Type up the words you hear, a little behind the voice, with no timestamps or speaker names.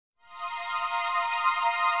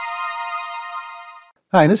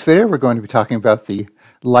Hi, in this video we're going to be talking about the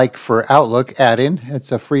Like for Outlook add-in.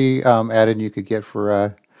 It's a free add-in you could get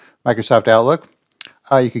for Microsoft Outlook.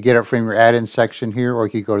 You could get it from your add-in section here, or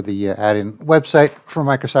you could go to the add-in website for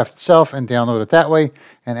Microsoft itself and download it that way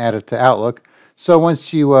and add it to Outlook. So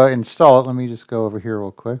once you install it, let me just go over here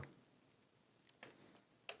real quick.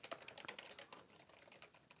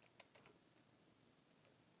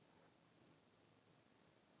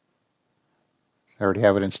 I already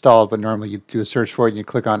have it installed, but normally you do a search for it and you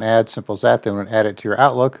click on Add, simple as that. Then we're going to add it to your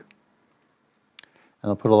Outlook.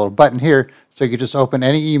 And I'll put a little button here so you can just open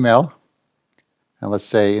any email. And let's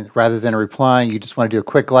say rather than replying, you just want to do a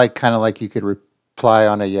quick like, kind of like you could reply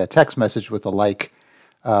on a text message with a like,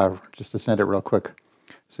 just to send it real quick.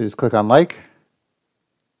 So you just click on like,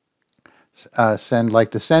 send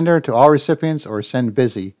like to sender to all recipients, or send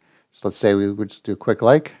busy. So let's say we would just do a quick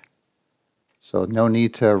like. So no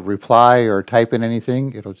need to reply or type in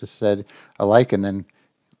anything. It'll just send a like, and then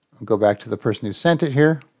go back to the person who sent it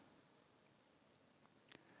here.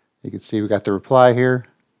 You can see we got the reply here.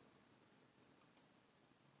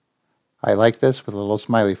 I like this, with a little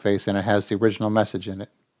smiley face, and it has the original message in it.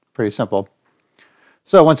 Pretty simple.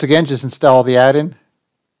 So once again, just install the add-in,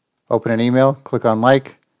 open an email, click on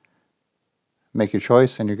like, make your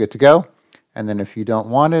choice, and you're good to go. And then if you don't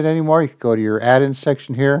want it anymore, you can go to your add-ins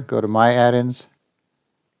section here, go to My Add-ins,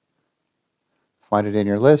 find it in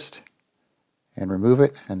your list, and remove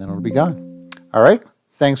it, and then it'll be gone. All right,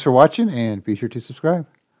 thanks for watching, and be sure to subscribe.